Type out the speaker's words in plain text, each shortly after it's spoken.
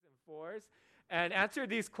fours and answer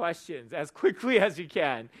these questions as quickly as you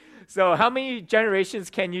can. So how many generations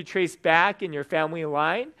can you trace back in your family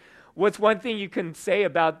line? What's one thing you can say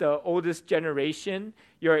about the oldest generation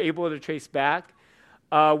you're able to trace back?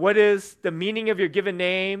 What is the meaning of your given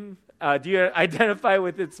name? Do you identify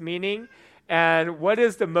with its meaning? And what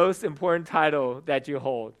is the most important title that you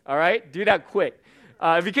hold? All right? Do that quick.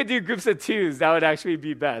 If you could do groups of twos, that would actually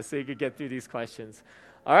be best so you could get through these questions.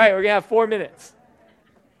 All right, we're going to have 4 minutes.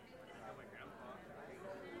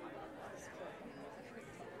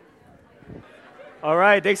 All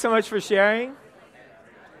right, thanks so much for sharing.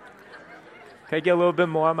 Can I get a little bit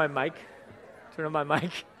more on my mic? Turn on my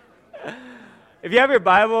mic. If you have your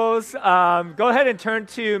Bibles, go ahead and turn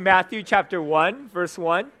to Matthew chapter 1, verse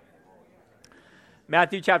 1.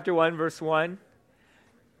 Matthew chapter 1, verse 1.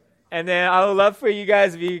 And then I would love for you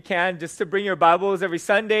guys, if you can, just to bring your Bibles every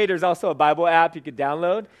Sunday. There's also a Bible app you could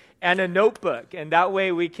download and a notebook. And that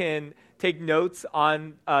way we can take notes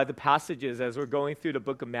on the passages as we're going through the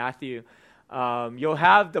book of Matthew. You'll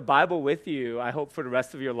have the Bible with you, I hope, for the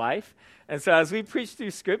rest of your life. And so as we preach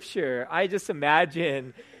through Scripture, I just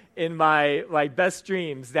imagine in my best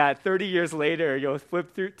dreams that 30 years later, you'll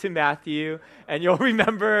flip through to Matthew and you'll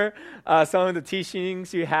remember some of the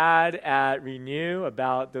teachings you had at Renew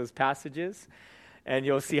about those passages. And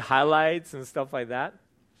you'll see highlights and stuff like that.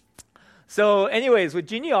 So anyways, with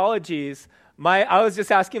genealogies, I was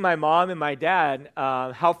just asking my mom and my dad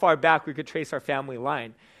how far back we could trace our family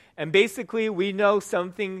line. And basically, we know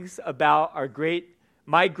some things about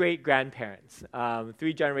my great-grandparents,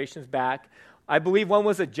 3 generations back. I believe one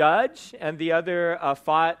was a judge, and the other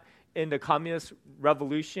fought in the communist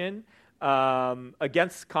revolution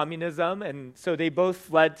against communism. And so they both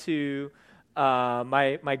fled to,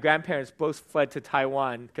 my grandparents both fled to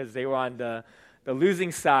Taiwan because they were on the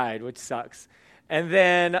losing side, which sucks. And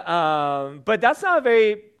then, but that's not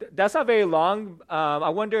very long. I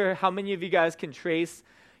wonder how many of you guys can trace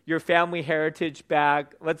your family heritage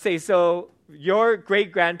back. Let's say, so your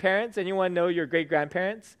great-grandparents, anyone know your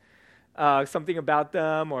great-grandparents? Something about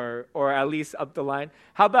them or at least up the line.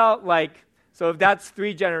 How about so if that's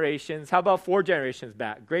 3 generations, how about 4 generations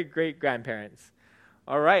back? Great-great-grandparents.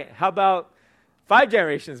 All right. How about 5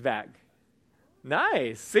 generations back?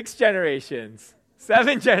 Nice. 6 generations.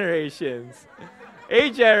 7 generations.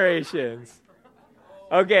 8 generations.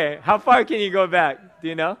 Okay. How far can you go back? Do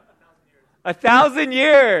you know? 1,000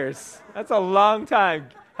 years. That's a long time.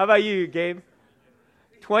 How about you, Gabe?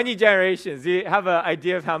 20 generations. Do you have an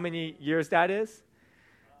idea of how many years that is?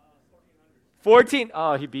 14.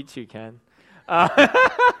 Oh, he beat you, Ken.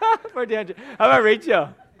 1,400. How about Rachel?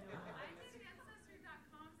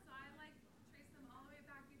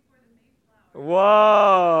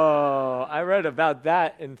 Whoa. I read about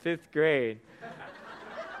that in 5th grade.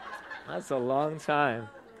 That's a long time.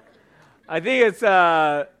 I think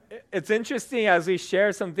it's interesting as we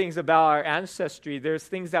share some things about our ancestry. There's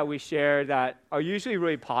things that we share that are usually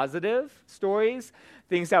really positive stories,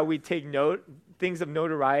 things that we take note, things of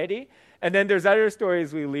notoriety. And then there's other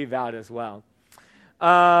stories we leave out as well.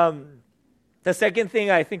 The second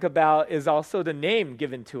thing I think about is also the name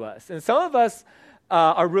given to us. And some of us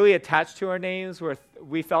are really attached to our names where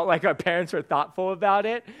we felt like our parents were thoughtful about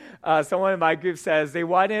it. Someone in my group says they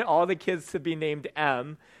wanted all the kids to be named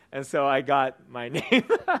M. And so I got my name.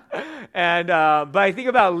 And but I think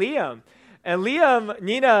about Liam. And Liam,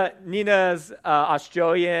 Nina's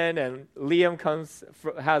Australian, and Liam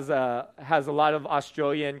has a lot of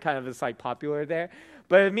Australian kind of is popular there.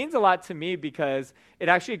 But it means a lot to me because it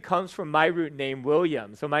actually comes from my root name,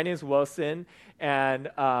 William. So my name is Wilson, and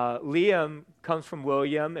Liam comes from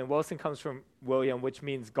William, and Wilson comes from William, which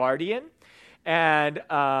means guardian. And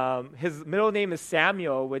his middle name is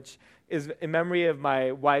Samuel, which is in memory of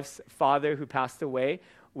my wife's father who passed away,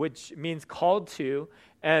 which means called to.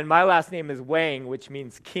 And my last name is Wang, which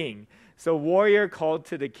means king. So warrior called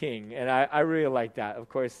to the king. And I really like that. Of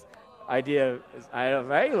course, idea is,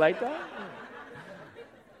 right? You like that?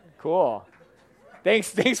 Cool.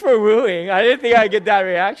 Thanks for wooing. I didn't think I'd get that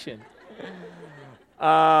reaction.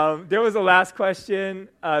 There was a last question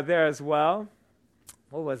there as well.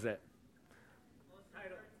 What was it?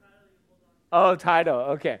 Oh, title.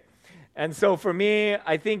 Okay. And so for me,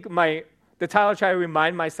 I think the title I try to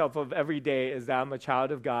remind myself of every day is that I'm a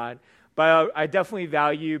child of God. But I definitely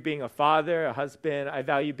value being a father, a husband. I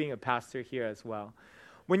value being a pastor here as well.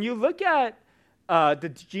 When you look at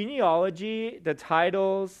the genealogy, the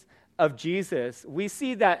titles of Jesus, we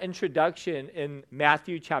see that introduction in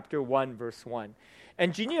Matthew chapter 1, verse 1.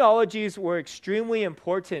 And genealogies were extremely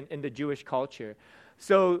important in the Jewish culture.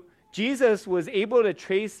 So Jesus was able to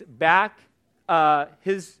trace back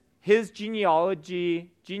his his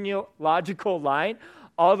genealogical line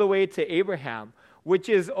all the way to Abraham, which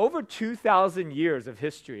is over 2,000 years of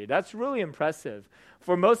history. That's really impressive.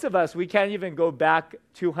 For most of us, we can't even go back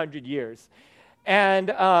 200 years. And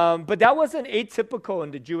but that wasn't atypical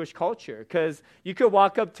in the Jewish culture, because you could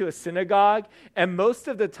walk up to a synagogue, and most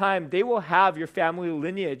of the time they will have your family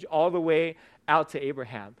lineage all the way out to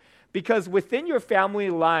Abraham. Because within your family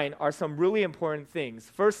line are some really important things.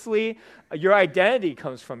 Firstly, your identity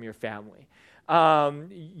comes from your family.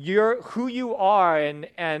 Who you are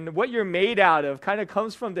and what you're made out of kind of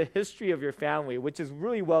comes from the history of your family, which is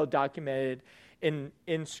really well documented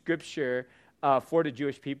in Scripture for the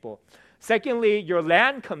Jewish people. Secondly, your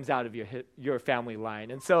land comes out of your family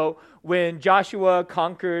line. And so when Joshua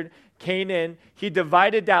conquered Canaan, he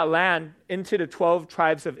divided that land into the 12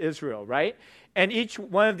 tribes of Israel, right? And each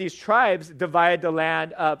one of these tribes divided the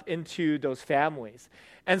land up into those families.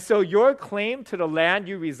 And so your claim to the land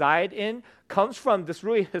you reside in comes from this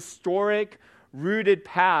really historic, rooted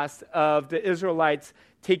past of the Israelites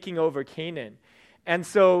taking over Canaan. And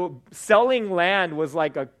so selling land was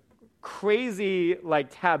like a crazy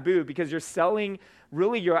taboo, because you're selling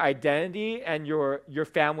really your identity and your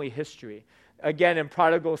family history. Again, in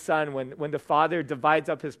Prodigal Son, when the father divides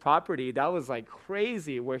up his property, that was like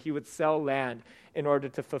crazy, where he would sell land in order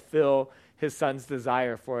to fulfill his son's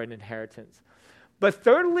desire for an inheritance. But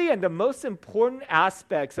thirdly, and the most important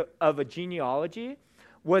aspects of a genealogy,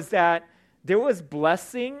 was that there was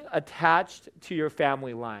blessing attached to your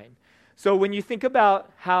family line. So when you think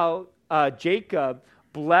about how Jacob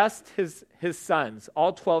blessed his sons,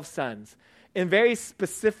 all 12 sons, in very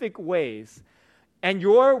specific ways, and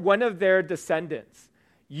you're one of their descendants,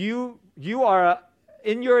 you are,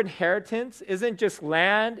 in your inheritance, isn't just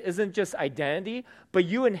land, isn't just identity, but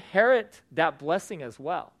you inherit that blessing as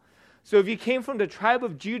well. So if you came from the tribe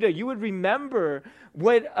of Judah, you would remember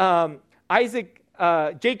what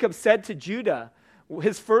Jacob said to Judah,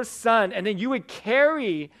 his first son, and then you would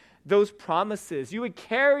carry those promises, you would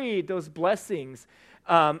carry those blessings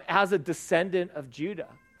as a descendant of Judah.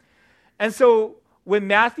 And so when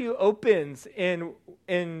Matthew opens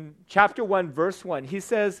in chapter 1, verse 1, he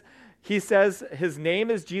says his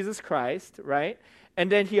name is Jesus Christ, right?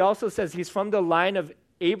 And then he also says he's from the line of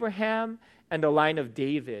Abraham and the line of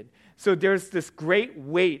David. So there's this great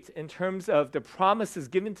weight in terms of the promises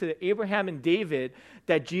given to Abraham and David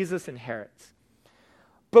that Jesus inherits.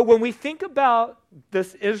 But when we think about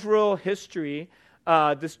this Israel history,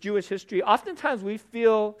 this Jewish history, oftentimes we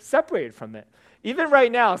feel separated from it. Even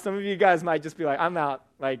right now, some of you guys might just be like, I'm out.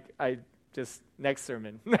 Next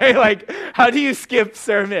sermon. How do you skip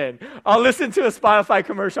sermon? I'll listen to a Spotify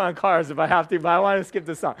commercial on cars if I have to, but I want to skip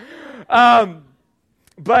the song.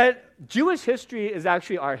 But Jewish history is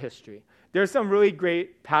actually our history. There's some really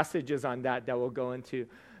great passages on that we'll go into.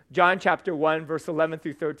 John chapter 1, verse 11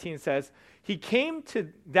 through 13 says, he came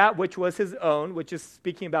to that which was his own, which is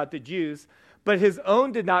speaking about the Jews, but his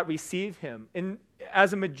own did not receive him. And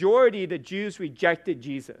as a majority, the Jews rejected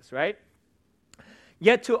Jesus, right?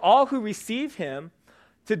 Yet to all who receive him,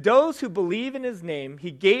 to those who believe in his name, he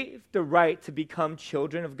gave the right to become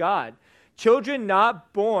children of God. Children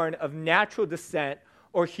not born of natural descent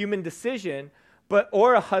or human decision,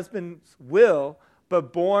 or a husband's will,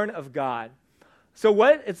 but born of God. So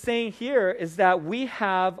what it's saying here is that we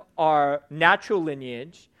have our natural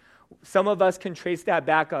lineage. Some of us can trace that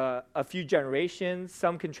back a few generations.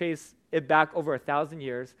 Some can trace it back over 1,000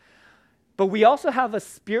 years. But we also have a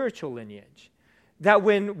spiritual lineage, that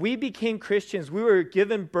when we became Christians, we were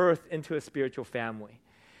given birth into a spiritual family.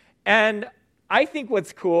 And I think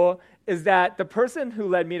what's cool is that the person who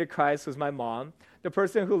led me to Christ was my mom. The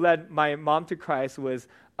person who led my mom to Christ was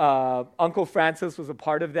Uncle Francis was a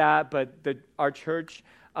part of that, but our church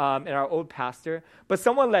and our old pastor. But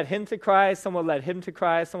someone led him to Christ, someone led him to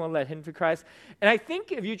Christ, someone led him to Christ. And I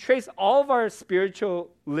think if you trace all of our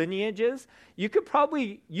spiritual lineages, you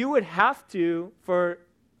would have to, for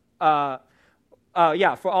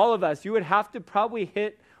all of us, you would have to probably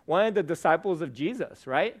hit one of the disciples of Jesus,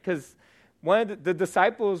 right? Because one of the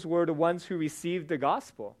disciples were the ones who received the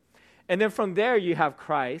gospel. And then from there, you have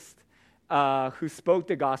Christ, who spoke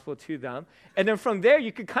the gospel to them. And then from there,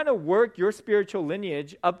 you could kind of work your spiritual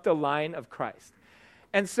lineage up the line of Christ.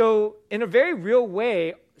 And so in a very real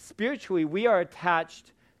way, spiritually, we are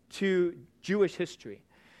attached to Jewish history.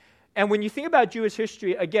 And when you think about Jewish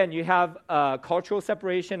history, again, you have cultural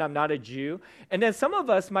separation. I'm not a Jew. And then some of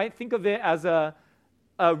us might think of it as a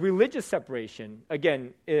religious separation.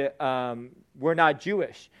 Again, we're not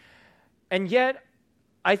Jewish. And yet,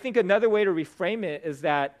 I think another way to reframe it is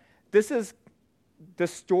that this is the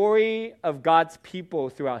story of God's people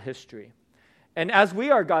throughout history. And as we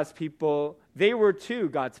are God's people, they were too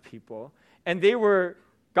God's people. And they were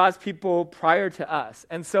God's people prior to us.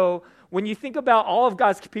 And so when you think about all of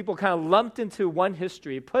God's people kind of lumped into one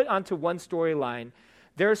history, put onto one storyline,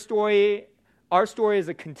 their story, our story is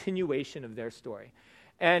a continuation of their story.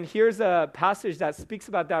 And here's a passage that speaks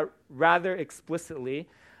about that rather explicitly.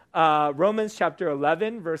 Romans chapter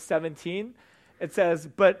 11, verse 17. It says,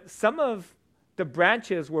 "But some of the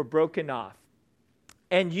branches were broken off,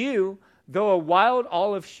 and you, though a wild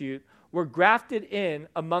olive shoot, were grafted in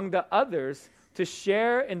among the others to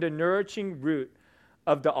share in the nourishing root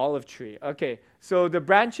of the olive tree." Okay, so the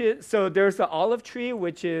branches, so there's the olive tree,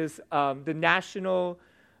 which is the national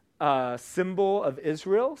symbol of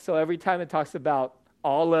Israel. So every time it talks about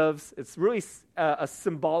olives, it's really a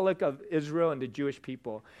symbolic of Israel and the Jewish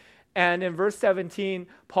people. And in verse 17,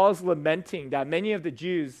 Paul's lamenting that many of the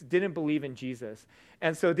Jews didn't believe in Jesus.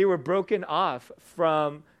 And so they were broken off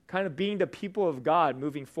from kind of being the people of God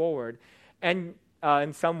moving forward. And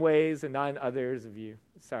in some ways and not in others of you.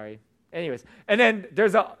 Sorry. Anyways. And then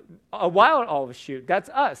there's a wild olive shoot. That's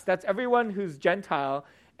us. That's everyone who's Gentile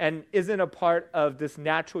and isn't a part of this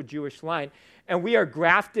natural Jewish line. And we are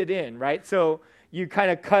grafted in, right? So you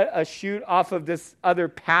kind of cut a shoot off of this other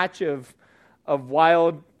patch of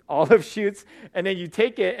wild olive shoots, and then you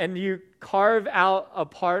take it and you carve out a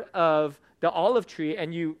part of the olive tree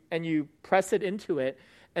and you press it into it,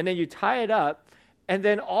 and then you tie it up, and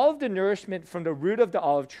then all of the nourishment from the root of the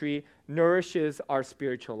olive tree nourishes our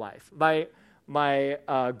spiritual life. My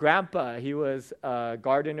grandpa, he was a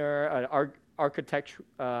gardener, an architect.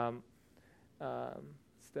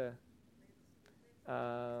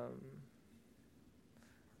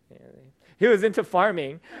 He was into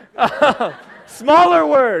farming. Smaller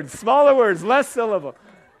words, less syllable.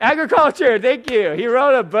 Agriculture, thank you. He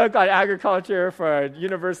wrote a book on agriculture for a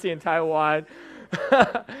university in Taiwan.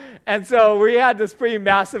 And so we had this pretty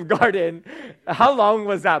massive garden. How long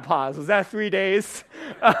was that pause? Was that 3 days?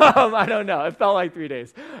 I don't know. It felt like 3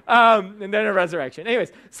 days. And then a resurrection.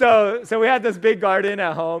 Anyways, so we had this big garden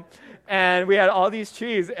at home, and we had all these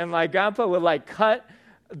trees, and my grandpa would like cut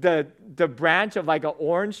the branch of like an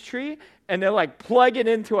orange tree and then like plug it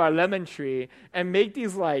into our lemon tree and make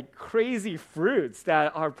these like crazy fruits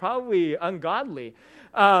that are probably ungodly.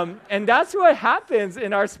 And that's what happens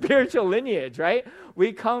in our spiritual lineage, right?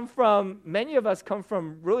 Many of us come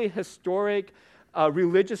from really historic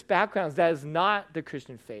religious backgrounds that is not the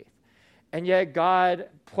Christian faith. And yet God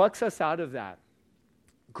plucks us out of that,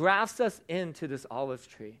 grafts us into this olive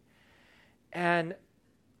tree. And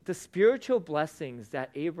the spiritual blessings that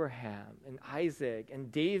Abraham and Isaac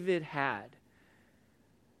and David had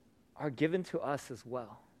are given to us as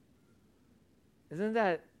well. Isn't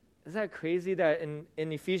that crazy that in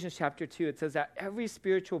Ephesians chapter 2, it says that every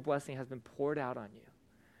spiritual blessing has been poured out on you?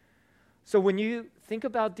 So when you think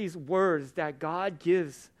about these words that God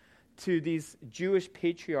gives to these Jewish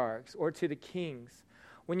patriarchs or to the kings,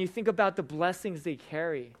 when you think about the blessings they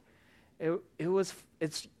carry,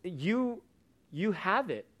 it's you have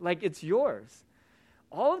it, like it's yours.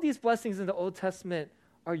 All of these blessings in the Old Testament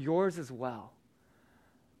are yours as well,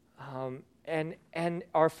 and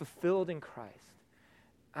are fulfilled in Christ.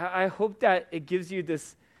 I hope that it gives you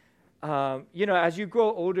this, as you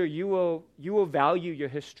grow older, you will value your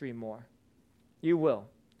history more. You will.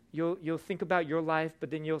 You'll think about your life, but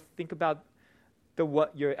then you'll think about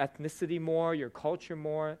your ethnicity more, your culture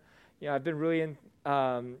more. I've been really in,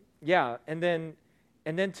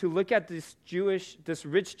 and then to look at this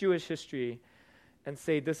rich Jewish history and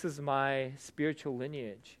say, this is my spiritual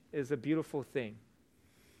lineage, is a beautiful thing.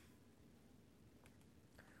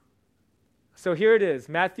 So here it is,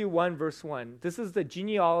 Matthew 1, verse 1. This is the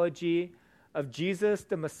genealogy of Jesus,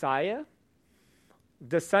 the Messiah,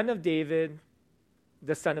 the son of David,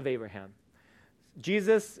 the son of Abraham.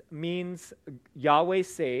 Jesus means Yahweh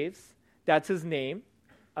saves. That's his name.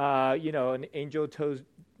 An angel told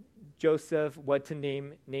Joseph what to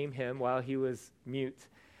name him while he was mute.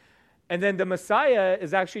 And then the Messiah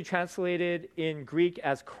is actually translated in Greek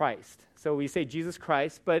as Christ. So we say Jesus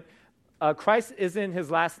Christ, but Christ isn't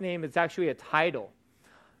his last name. It's actually a title.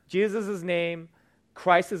 Jesus is his name.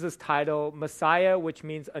 Christ is his title. Messiah, which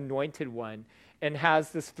means anointed one, and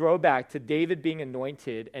has this throwback to David being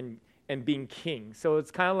anointed and being king. So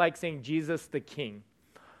it's kind of like saying Jesus the King,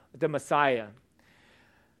 the Messiah.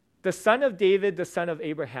 The son of David, the son of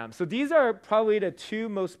Abraham. So these are probably the two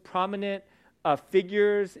most prominent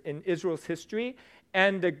figures in Israel's history,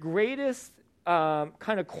 and the greatest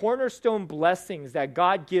kind of cornerstone blessings that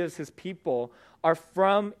God gives his people are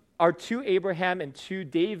to Abraham and to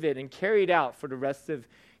David and carried out for the rest of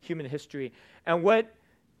human history. And what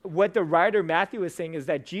the writer Matthew is saying is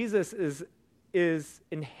that Jesus is is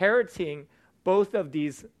inheriting both of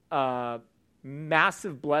these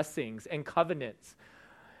massive blessings and covenants.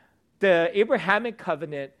 The Abrahamic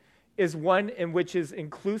covenant is one in which is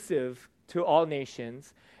inclusive to all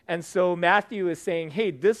nations. And so Matthew is saying,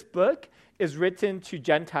 hey, this book is written to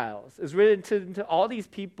Gentiles, is written to all these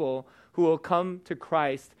people who will come to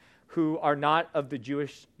Christ who are not of the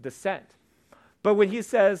Jewish descent. But when he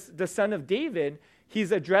says the son of David,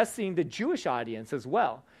 he's addressing the Jewish audience as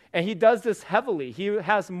well. And he does this heavily. He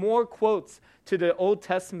has more quotes to the Old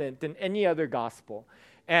Testament than any other gospel.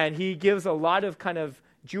 And he gives a lot of kind of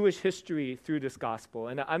Jewish history through this gospel.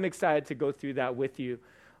 And I'm excited to go through that with you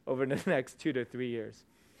over the next 2 to 3 years.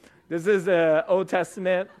 This is the Old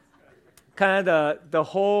Testament, kind of the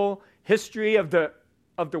whole history of the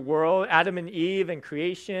world, Adam and Eve and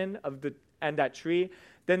creation and that tree.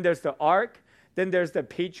 Then there's the ark. Then there's the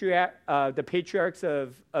patriarchs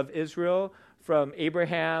of Israel, from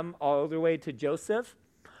Abraham all the way to Joseph.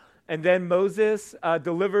 And then Moses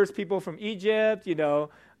delivers people from Egypt.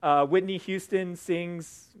 Whitney Houston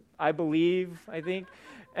sings, I think.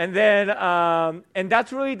 And then, and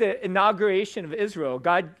that's really the inauguration of Israel.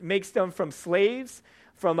 God makes them from slaves,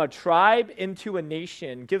 from a tribe into a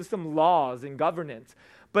nation, gives them laws and governance.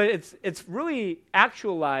 But it's really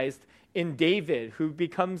actualized in David, who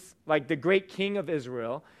becomes like the great king of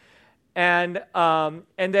Israel. And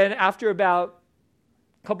then after about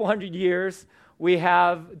a couple hundred years, we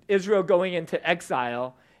have Israel going into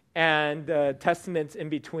exile and the testaments in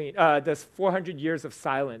between, this 400 years of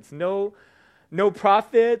silence. No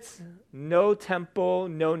prophets, no temple,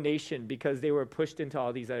 no nation, because they were pushed into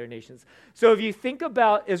all these other nations. So if you think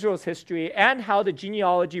about Israel's history and how the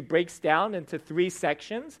genealogy breaks down into 3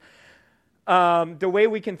 sections, the way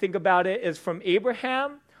we can think about it is from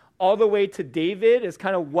Abraham all the way to David is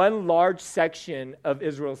kind of one large section of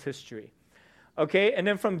Israel's history. Okay, and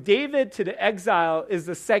then from David to the exile is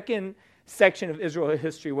the second section of Israel's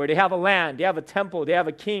history, where they have a land, they have a temple, they have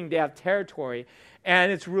a king, they have territory.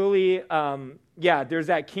 And it's really, there's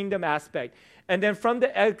that kingdom aspect. And then from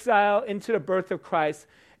the exile into the birth of Christ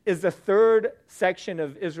is the third section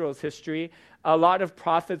of Israel's history. A lot of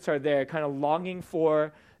prophets are there kind of longing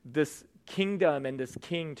for this kingdom and this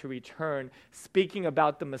king to return, speaking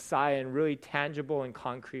about the Messiah in really tangible and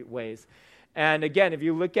concrete ways. And again, if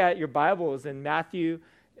you look at your Bibles in Matthew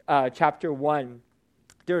chapter 1,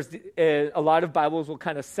 there's a lot of Bibles will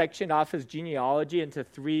kind of section off his genealogy into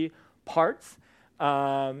 3 parts.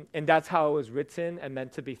 And that's how it was written and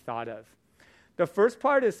meant to be thought of. The first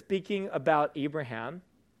part is speaking about Abraham.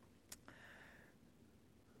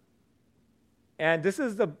 And this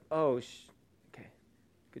is okay,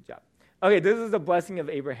 good job. Okay, this is the blessing of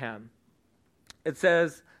Abraham. It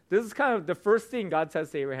says, this is kind of the first thing God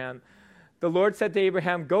says to Abraham. The Lord said to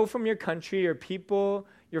Abraham, go from your country, your people,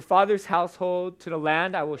 your father's household to the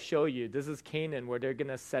land I will show you. This is Canaan, where they're going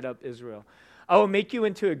to set up Israel. I will make you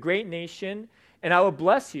into a great nation, and I will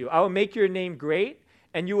bless you. I will make your name great,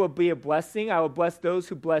 and you will be a blessing. I will bless those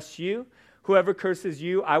who bless you. Whoever curses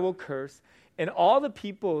you, I will curse. And all the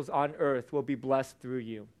peoples on earth will be blessed through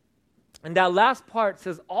you. And that last part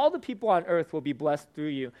says all the people on earth will be blessed through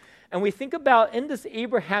you. And we think about in this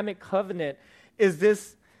Abrahamic covenant is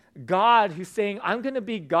this God who's saying, I'm going to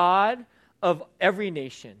be God of every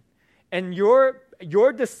nation. And your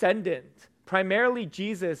descendant, primarily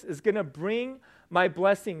Jesus, is going to bring my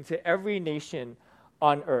blessing to every nation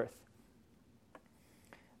on earth.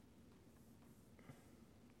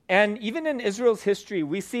 And even in Israel's history,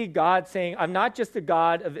 we see God saying, I'm not just the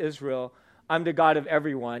God of Israel, I'm the God of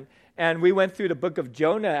everyone. And we went through the book of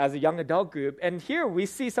Jonah as a young adult group, and here we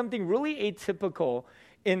see something really atypical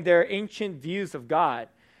in their ancient views of God.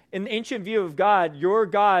 In the ancient view of God,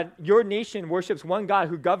 your nation worships one God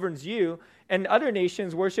who governs you, and other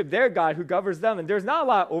nations worship their God who governs them. And there's not a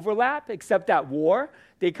lot of overlap, except at war.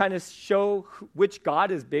 They kind of show which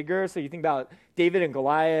God is bigger. So you think about David and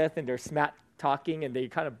Goliath, and they're smack talking, and they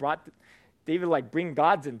kind of brought David bring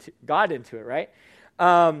God into it, right?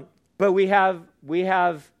 But we have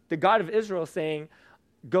the God of Israel saying,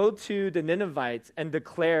 go to the Ninevites and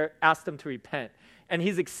ask them to repent. And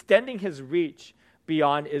he's extending his reach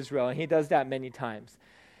beyond Israel, and he does that many times.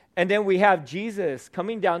 And then we have Jesus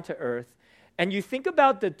coming down to earth, and you think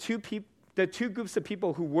about the two groups of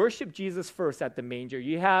people who worship Jesus first at the manger.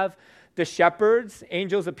 You have the shepherds,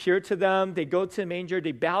 angels appear to them, they go to the manger,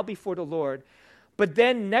 they bow before the Lord. But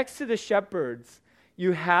then next to the shepherds,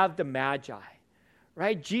 you have the Magi,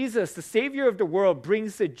 right? Jesus, the Savior of the world,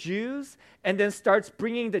 brings the Jews and then starts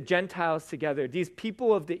bringing the Gentiles together. These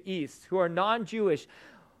people of the East who are non-Jewish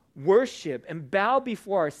worship and bow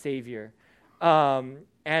before our Savior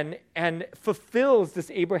and fulfills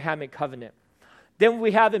this Abrahamic covenant. Then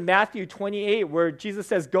we have in Matthew 28 where Jesus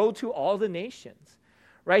says, go to all the nations,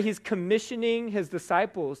 right? He's commissioning his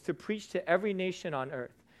disciples to preach to every nation on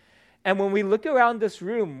earth. And when we look around this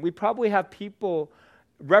room, we probably have people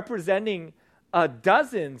representing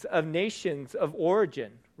dozens of nations of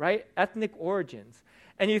origin, right? Ethnic origins.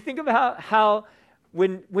 And you think about how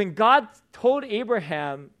when God told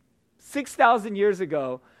Abraham 6,000 years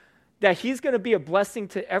ago that he's going to be a blessing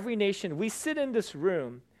to every nation, we sit in this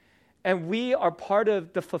room and we are part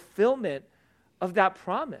of the fulfillment of that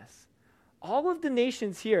promise. All of the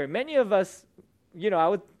nations here, many of us, I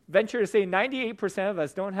would venture to say 98% of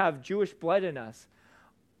us don't have Jewish blood in us,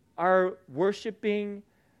 are worshiping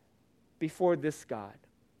before this God,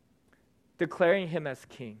 declaring him as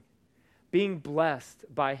king, being blessed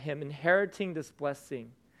by him, inheriting this blessing.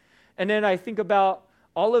 And then I think about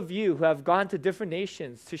all of you who have gone to different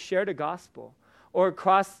nations to share the gospel, or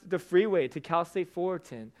across the freeway to Cal State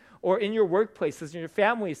Fullerton, or in your workplaces, in your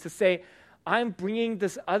families, to say, I'm bringing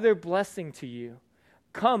this other blessing to you.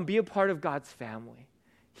 Come, be a part of God's family.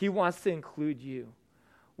 He wants to include you.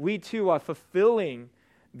 We too are fulfilling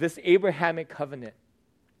this Abrahamic covenant.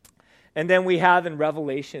 And then we have in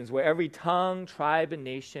Revelations where every tongue, tribe, and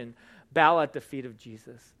nation bow at the feet of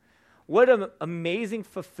Jesus. What an amazing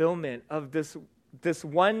fulfillment of this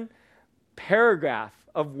one paragraph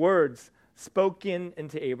of words spoken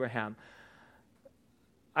into Abraham.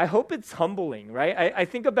 I hope it's humbling, right? I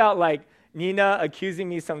think about like Nina accusing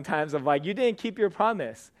me sometimes of like, you didn't keep your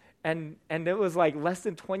promise. And it was like less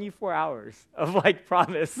than 24 hours of like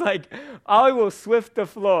promise. Like, I will swift the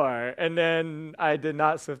floor. And then I did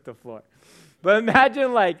not swift the floor. But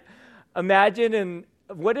imagine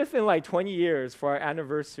what if in like 20 years for our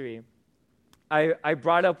anniversary, I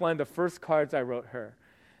brought up one of the first cards I wrote her.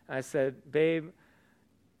 And I said, babe,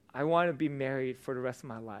 I want to be married for the rest of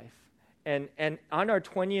my life. And on our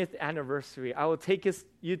 20th anniversary, I will take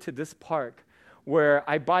you to this park where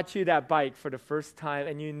I bought you that bike for the first time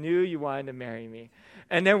and you knew you wanted to marry me.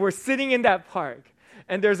 And then we're sitting in that park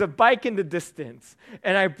and there's a bike in the distance.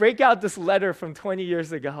 And I break out this letter from 20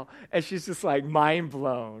 years ago and she's just like mind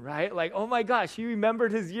blown, right? Like, oh my gosh, he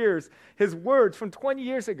remembered his words from 20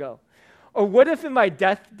 years ago. Or what if in my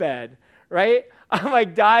deathbed, right? I'm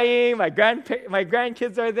like dying, my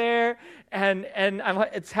grandkids are there and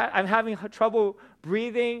I'm having trouble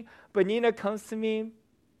breathing, but Nina comes to me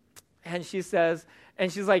and she says,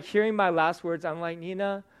 and she's like hearing my last words. I'm like,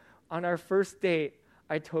 Nina, on our first date,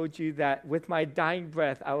 I told you that with my dying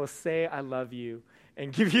breath, I will say I love you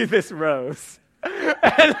and give you this rose.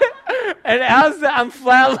 and as I'm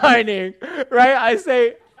flatlining, right, I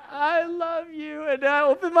say, I love you. And I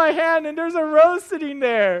open my hand and there's a rose sitting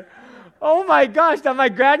there. Oh my gosh, that my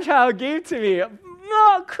grandchild gave to me.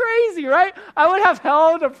 No, crazy, right? I would have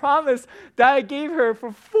held a promise that I gave her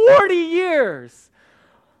for 40 years.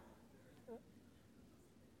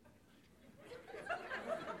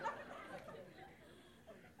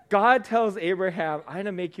 God tells Abraham, I'm going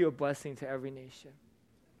to make you a blessing to every nation.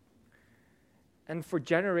 And for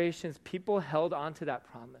generations, people held on to that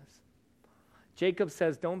promise. Jacob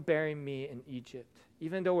says, don't bury me in Egypt,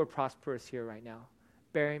 even though we're prosperous here right now.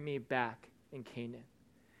 Bury me back in Canaan.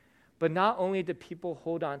 But not only did people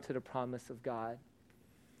hold on to the promise of God,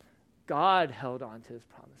 God held on to his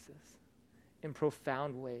promises in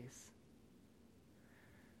profound ways.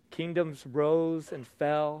 Kingdoms rose and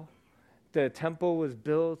fell. The temple was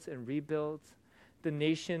built and rebuilt. The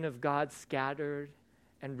nation of God scattered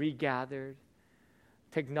and regathered.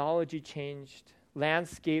 Technology changed.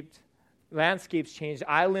 Landscapes changed.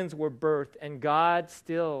 Islands were birthed. And God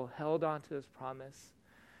still held on to his promise.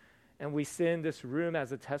 And we sit in this room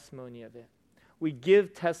as a testimony of it. We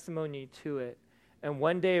give testimony to it. And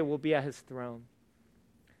one day we'll be at his throne.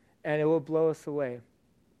 And it will blow us away.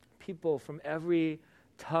 People from every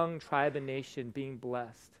tongue, tribe, and nation being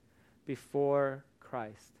blessed before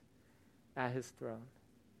Christ at his throne.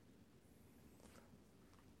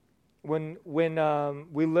 When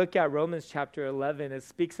we look at Romans chapter 11, it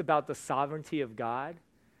speaks about the sovereignty of God,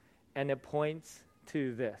 and it points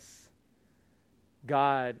to this: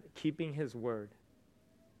 God keeping his word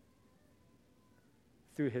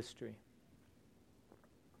through history.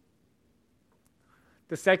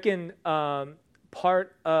 The second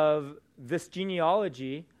part of this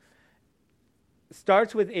genealogy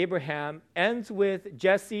starts with Abraham, ends with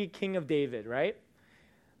Jesse, king of David, right?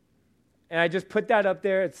 And I just put that up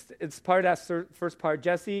there. It's part of that first part,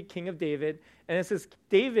 Jesse, king of David. And it says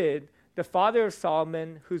David, the father of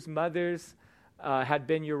Solomon, whose mothers had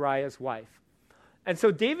been Uriah's wife. And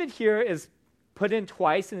so David here is put in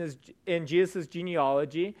twice in Jesus'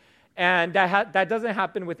 genealogy. And that doesn't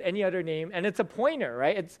happen with any other name. And it's a pointer,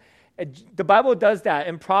 right? The Bible does that.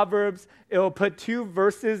 In Proverbs, it'll put two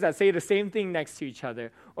verses that say the same thing next to each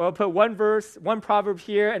other. Or it'll put one verse, one proverb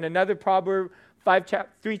here, and another proverb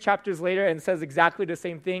 3 chapters later, and it says exactly the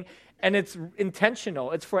same thing. And it's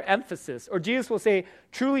intentional. It's for emphasis. Or Jesus will say,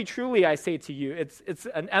 truly, truly, I say to you. It's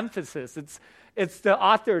an emphasis. It's the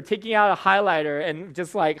author taking out a highlighter and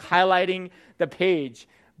just like highlighting the page.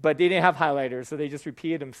 But they didn't have highlighters, so they just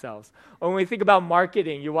repeated themselves. Or when we think about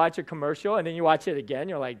marketing, you watch a commercial and then you watch it again.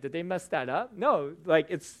 You're like, did they mess that up? No, like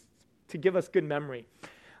it's to give us good memory,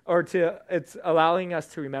 or it's allowing us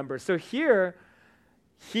to remember. So here,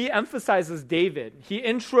 he emphasizes David. He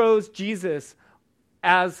intros Jesus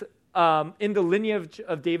as in the lineage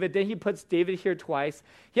of David. Then he puts David here twice.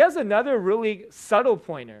 He has another really subtle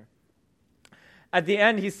pointer. At the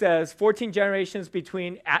end, he says, 14 generations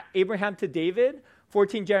between Abraham to David,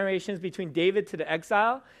 14 generations between David to the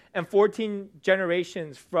exile, and 14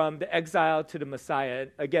 generations from the exile to the Messiah.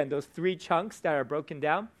 Again, those 3 chunks that are broken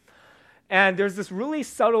down. And there's this really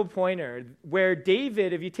subtle pointer where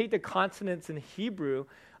David, if you take the consonants in Hebrew,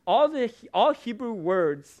 all Hebrew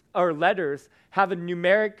words or letters have a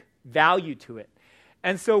numeric value to it.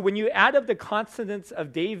 And so when you add up the consonants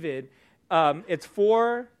of David, it's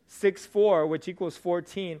 4, 6, 4, which equals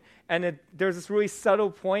 14. And there's this really subtle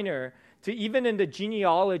pointer to even in the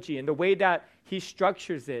genealogy and the way that he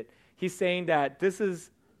structures it. He's saying that this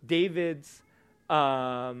is David's,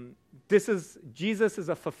 Jesus is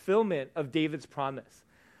a fulfillment of David's promise.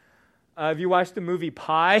 If you watch the movie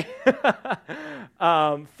Pi,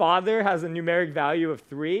 father has a numeric value of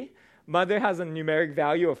 3. Mother has a numeric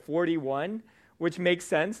value of 41, which makes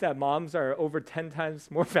sense that moms are over 10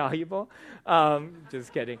 times more valuable.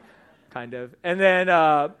 Just kidding. Kind of. And then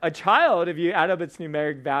a child, if you add up its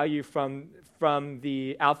numeric value from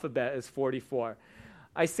the alphabet, is 44.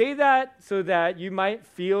 I say that so that you might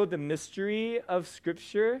feel the mystery of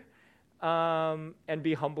Scripture and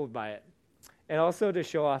be humbled by it. And also to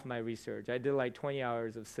show off my research. I did like 20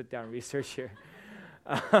 hours of sit-down research here.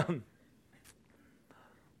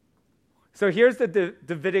 So here's the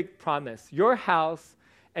Davidic promise. Your house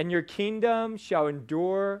and your kingdom shall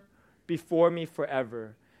endure before me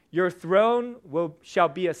forever. Your throne shall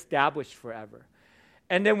be established forever.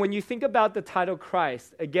 And then when you think about the title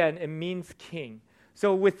Christ, again, it means king.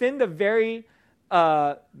 So within the very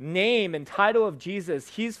name and title of Jesus,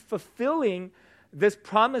 he's fulfilling this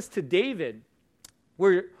promise to David,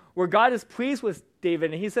 where God is pleased with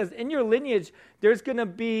David. And he says, in your lineage, there's going to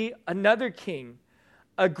be another king,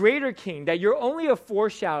 a greater king that you're only a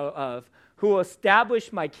foreshadow of, who will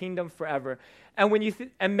establish my kingdom forever. And when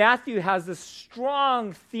and Matthew has this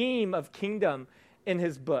strong theme of kingdom in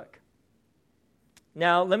his book.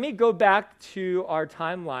 Now, let me go back to our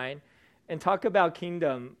timeline and talk about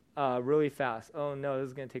kingdom really fast. Oh no, this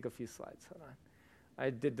is going to take a few slides. Hold on.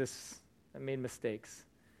 I made mistakes.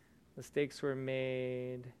 Mistakes were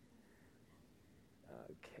made.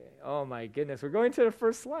 Okay. Oh my goodness, we're going to the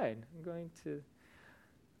first slide.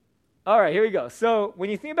 All right, here we go. So when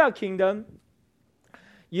you think about kingdom,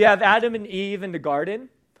 you have Adam and Eve in the garden.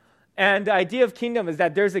 And the idea of kingdom is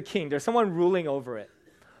that there's a king. There's someone ruling over it.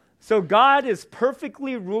 So God is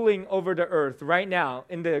perfectly ruling over the earth right now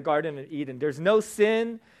in the Garden of Eden. There's no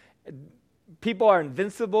sin. People are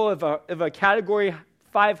invincible. If a Category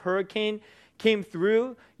 5 hurricane came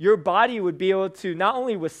through, your body would be able to not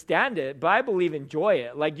only withstand it, but I believe enjoy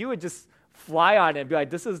it. Like you would just fly on it and be like,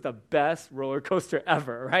 this is the best roller coaster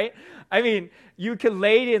ever, right? I mean, you can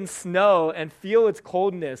lay in snow and feel its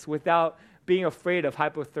coldness without being afraid of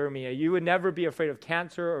hypothermia. You would never be afraid of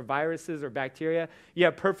cancer or viruses or bacteria. You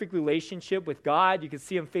have perfect relationship with God. You can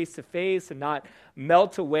see him face to face and not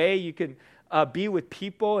melt away. You can be with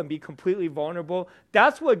people and be completely vulnerable.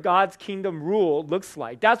 That's what God's kingdom rule looks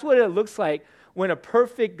like. That's what it looks like when a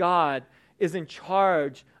perfect God is in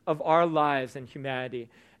charge of our lives and humanity.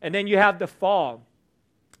 And then you have the fall.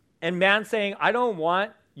 And man saying, I don't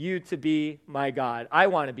want you to be my God. I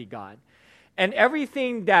want to be God. And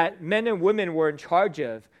everything that men and women were in charge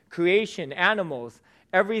of, creation, animals,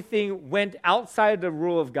 everything went outside the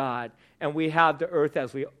rule of God. And we have the earth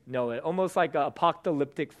as we know it, almost like an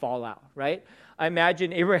apocalyptic fallout, right? I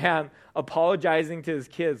imagine Abraham apologizing to his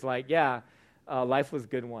kids like, life was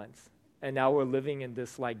good once. And now we're living in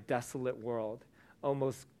this like desolate world,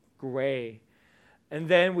 almost gray. And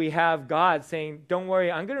then we have God saying, don't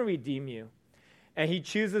worry, I'm going to redeem you. And he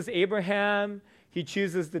chooses Abraham, he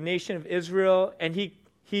chooses the nation of Israel, and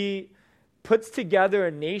he puts together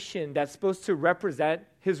a nation that's supposed to represent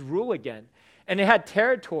his rule again. And it had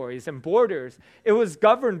territories and borders. It was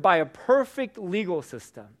governed by a perfect legal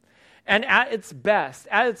system. And at its best,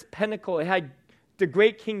 at its pinnacle, it had the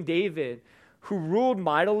great King David, who ruled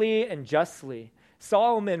mightily and justly.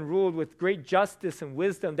 Solomon ruled with great justice and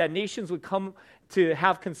wisdom, that nations would come to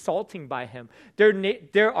have consulting by him.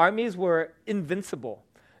 Their armies were invincible.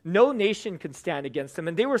 No nation could stand against them.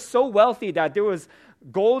 And they were so wealthy that there was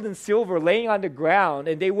gold and silver laying on the ground,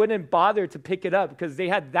 and they wouldn't bother to pick it up because they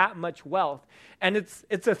had that much wealth. And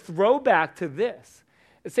it's a throwback to this.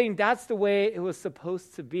 It's saying that's the way it was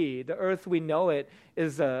supposed to be. The earth we know it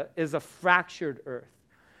is a fractured earth.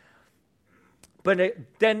 But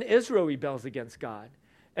then Israel rebels against God.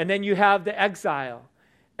 And then you have the exile.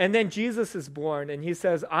 And then Jesus is born, and he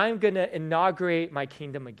says, I'm going to inaugurate my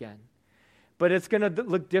kingdom again. But it's going to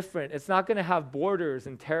look different. It's not going to have borders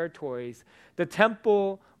and territories. The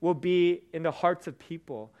temple will be in the hearts of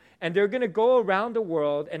people. And they're going to go around the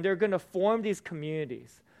world, and they're going to form these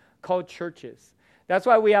communities called churches. That's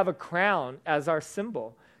why we have a crown as our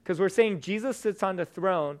symbol, because we're saying Jesus sits on the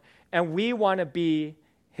throne, and we want to be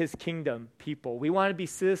his kingdom people. We want to be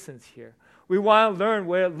citizens here. We want to learn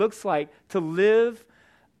what it looks like to live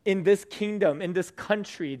in this kingdom, in this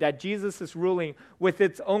country that Jesus is ruling with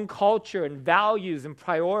its own culture and values and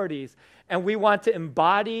priorities. And we want to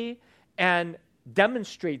embody and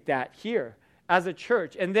demonstrate that here as a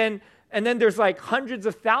church. And then there's like hundreds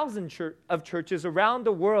of thousands of churches around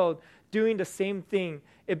the world doing the same thing.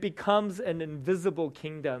 It becomes an invisible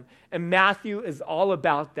kingdom. And Matthew is all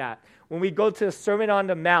about that. When we go to the Sermon on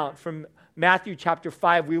the Mount from Matthew chapter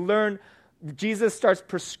 5, we learn Jesus starts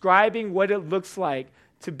prescribing what it looks like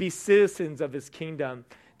to be citizens of his kingdom.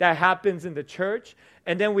 That happens in the church.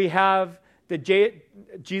 And then we have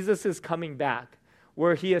Jesus is coming back,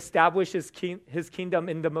 where he establishes his kingdom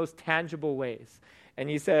in the most tangible ways. And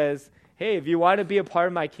he says, hey, if you want to be a part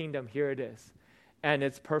of my kingdom, here it is. And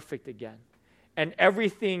it's perfect again. And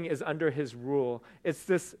everything is under his rule. It's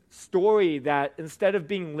this story that instead of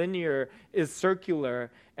being linear is circular,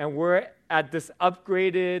 and we're at this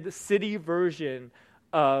upgraded city version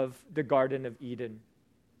of the Garden of Eden.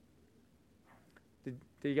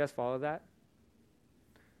 Did you guys follow that?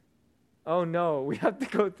 Oh no, we have to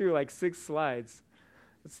go through like 6 slides.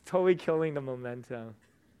 It's totally killing the momentum.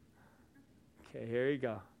 Okay, here you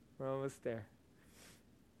go. We're almost there.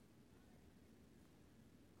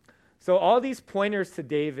 So all these pointers to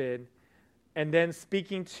David, and then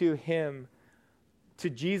speaking to him, to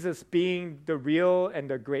Jesus being the real and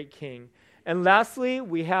the great king. And lastly,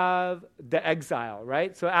 we have the exile,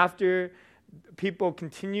 right? So after people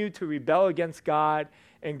continue to rebel against God,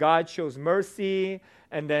 and God shows mercy,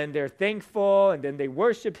 and then they're thankful, and then they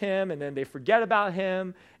worship him, and then they forget about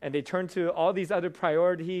him, and they turn to all these other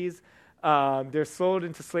priorities. They're sold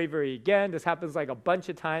into slavery again. This happens like a bunch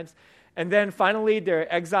of times. And then finally,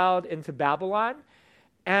 they're exiled into Babylon.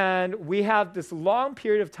 And we have this long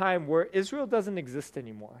period of time where Israel doesn't exist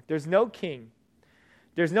anymore. There's no king.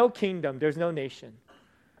 There's no kingdom. There's no nation.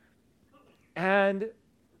 And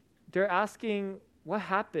they're asking, what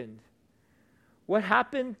happened? What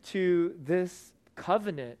happened to this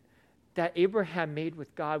covenant that Abraham made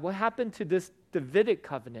with God? What happened to this Davidic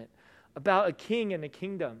covenant about a king and a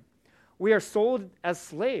kingdom? We are sold as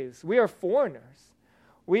slaves. We are foreigners.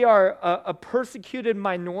 We are a persecuted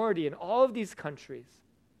minority in all of these countries.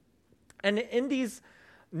 And in these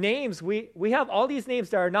names, we have all these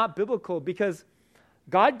names that are not biblical because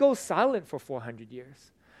God goes silent for 400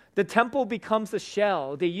 years. The temple becomes a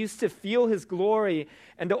shell. They used to feel his glory,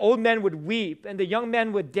 and the old men would weep, and the young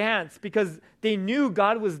men would dance because they knew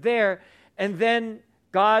God was there. And then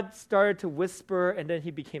God started to whisper, and then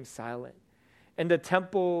he became silent. And the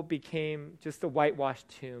temple became just a whitewashed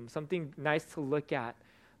tomb, something nice to look at,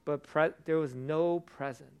 but there was no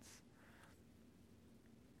presence.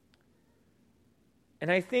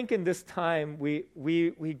 And I think in this time,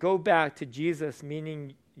 we go back to Jesus,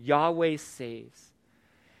 meaning Yahweh saves.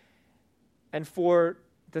 And for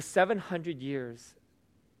the 700 years,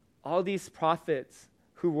 all these prophets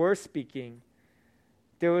who were speaking,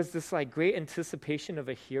 there was this like great anticipation of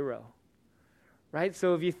a hero, right?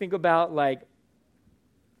 So if you think about like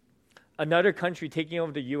another country taking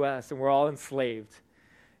over the U.S. and we're all enslaved,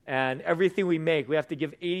 and everything we make, we have to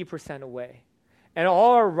give 80% away. And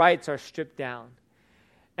all our rights are stripped down.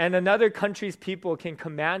 And another country's people can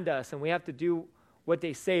command us, and we have to do what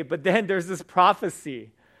they say. But then there's this prophecy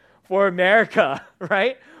for America,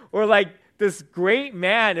 right? Or like this great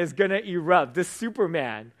man is going to erupt, this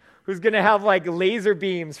Superman, who's going to have like laser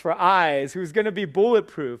beams for eyes, who's going to be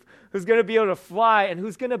bulletproof, who's going to be able to fly, and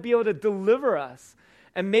who's going to be able to deliver us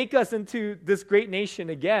and make us into this great nation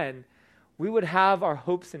again. We would have our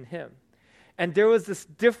hopes in him. And there was this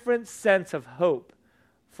different sense of hope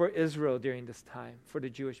for Israel during this time, for the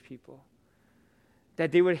Jewish people,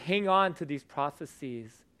 that they would hang on to these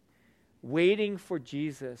prophecies waiting for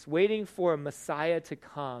Jesus, waiting for a Messiah to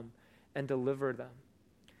come and deliver them.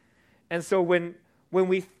 And so when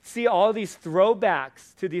we see all these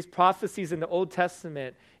throwbacks to these prophecies in the Old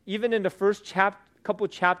Testament, even in the first couple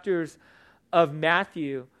chapters of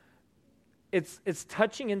Matthew, it's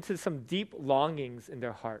touching into some deep longings in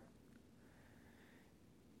their heart.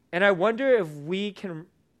 And I wonder if we can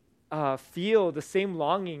feel the same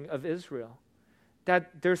longing of Israel,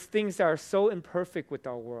 that there's things that are so imperfect with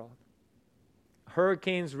our world.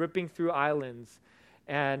 Hurricanes ripping through islands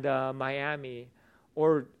and Miami,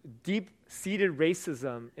 or deep-seated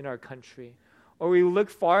racism in our country. Or we look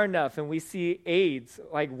far enough and we see AIDS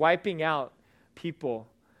like wiping out people.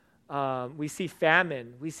 We see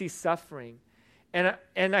famine, we see suffering.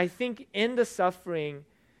 And I think in the suffering,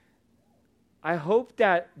 I hope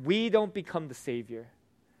that we don't become the savior.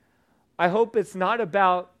 I hope it's not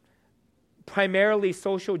about primarily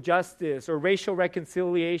social justice or racial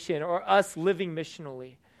reconciliation or us living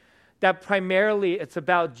missionally. That primarily it's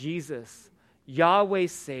about Jesus. Yahweh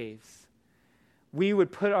saves. We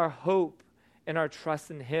would put our hope and our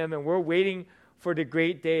trust in him, and we're waiting for the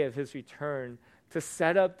great day of his return to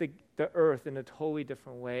set up the earth in a totally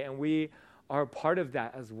different way, and we are a part of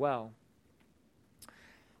that as well.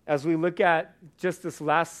 As we look at just this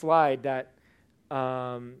last slide that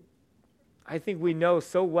I think we know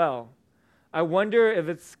so well, I wonder if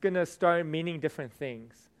it's going to start meaning different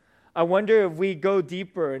things. I wonder if we go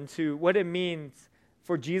deeper into what it means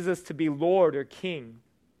for Jesus to be Lord or King,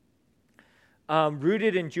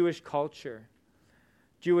 rooted in Jewish culture,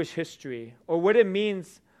 Jewish history, or what it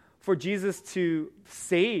means for Jesus to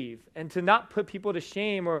save and to not put people to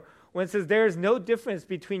shame, or when it says there is no difference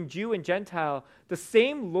between Jew and Gentile, the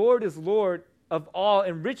same Lord is Lord of all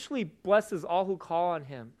and richly blesses all who call on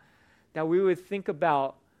him, that we would think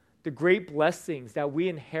about the great blessings that we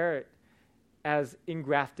inherit as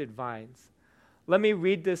engrafted vines. Let me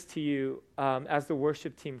read this to you as the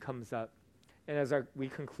worship team comes up and as we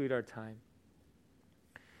conclude our time.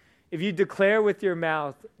 If you declare with your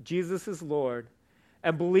mouth, Jesus is Lord,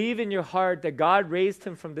 and believe in your heart that God raised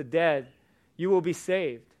him from the dead, you will be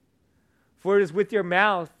saved. For it is with your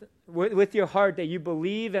mouth, with your heart that you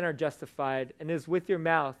believe and are justified, and it is with your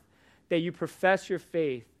mouth that you profess your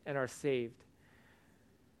faith and are saved.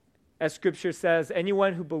 As Scripture says,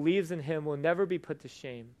 anyone who believes in him will never be put to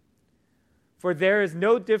shame. For there is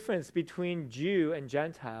no difference between Jew and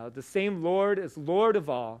Gentile. The same Lord is Lord of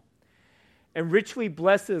all, and richly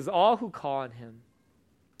blesses all who call on him.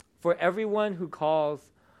 For everyone who calls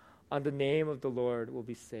on the name of the Lord will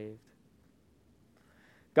be saved.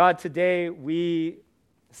 God, today we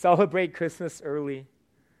celebrate Christmas early.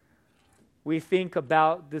 We think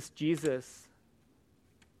about this Jesus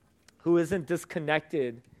who isn't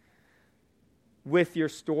disconnected with your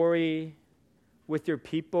story, with your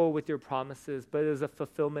people, with your promises, but is a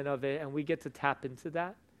fulfillment of it, and we get to tap into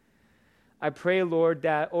that. I pray, Lord,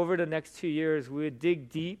 that over the next 2 years, we would dig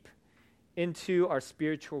deep into our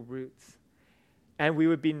spiritual roots, and we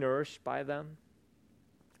would be nourished by them.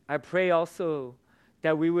 I pray also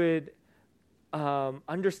that we would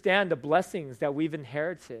understand the blessings that we've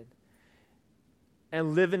inherited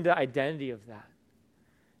and live in the identity of that.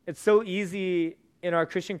 It's so easy in our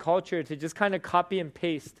Christian culture to just kind of copy and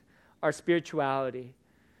paste our spirituality,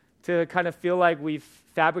 to kind of feel like we've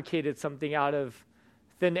fabricated something out of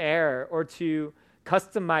thin air or to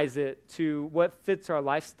customize it to what fits our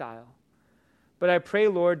lifestyle. But I pray,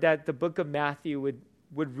 Lord, that the book of Matthew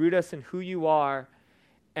would root us in who you are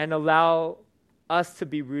and allow us to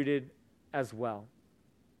be rooted as well.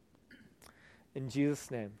 In Jesus'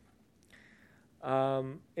 name.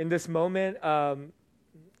 In this moment,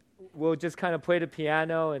 we'll just kind of play the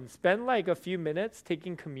piano and spend like a few minutes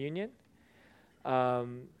taking communion.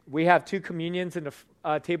 We have 2 communions in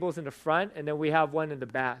the tables in the front, and then we have one in the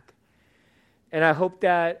back. And I hope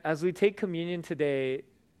that as we take communion today,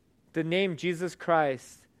 the name Jesus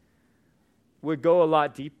Christ would go a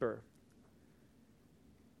lot deeper.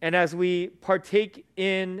 And as we partake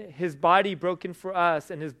in his body broken for us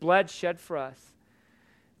and his blood shed for us,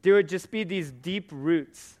 there would just be these deep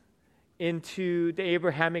roots into the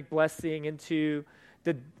Abrahamic blessing, into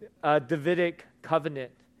the Davidic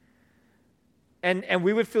covenant. And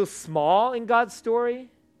we would feel small in God's story.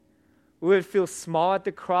 We would feel small at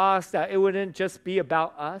the cross, that it wouldn't just be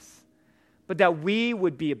about us, but that we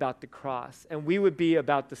would be about the cross, and we would be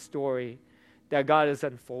about the story that God is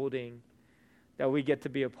unfolding, that we get to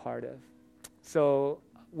be a part of. So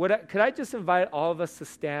could I just invite all of us to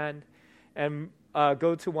stand and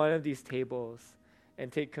go to one of these tables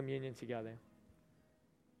and take communion together?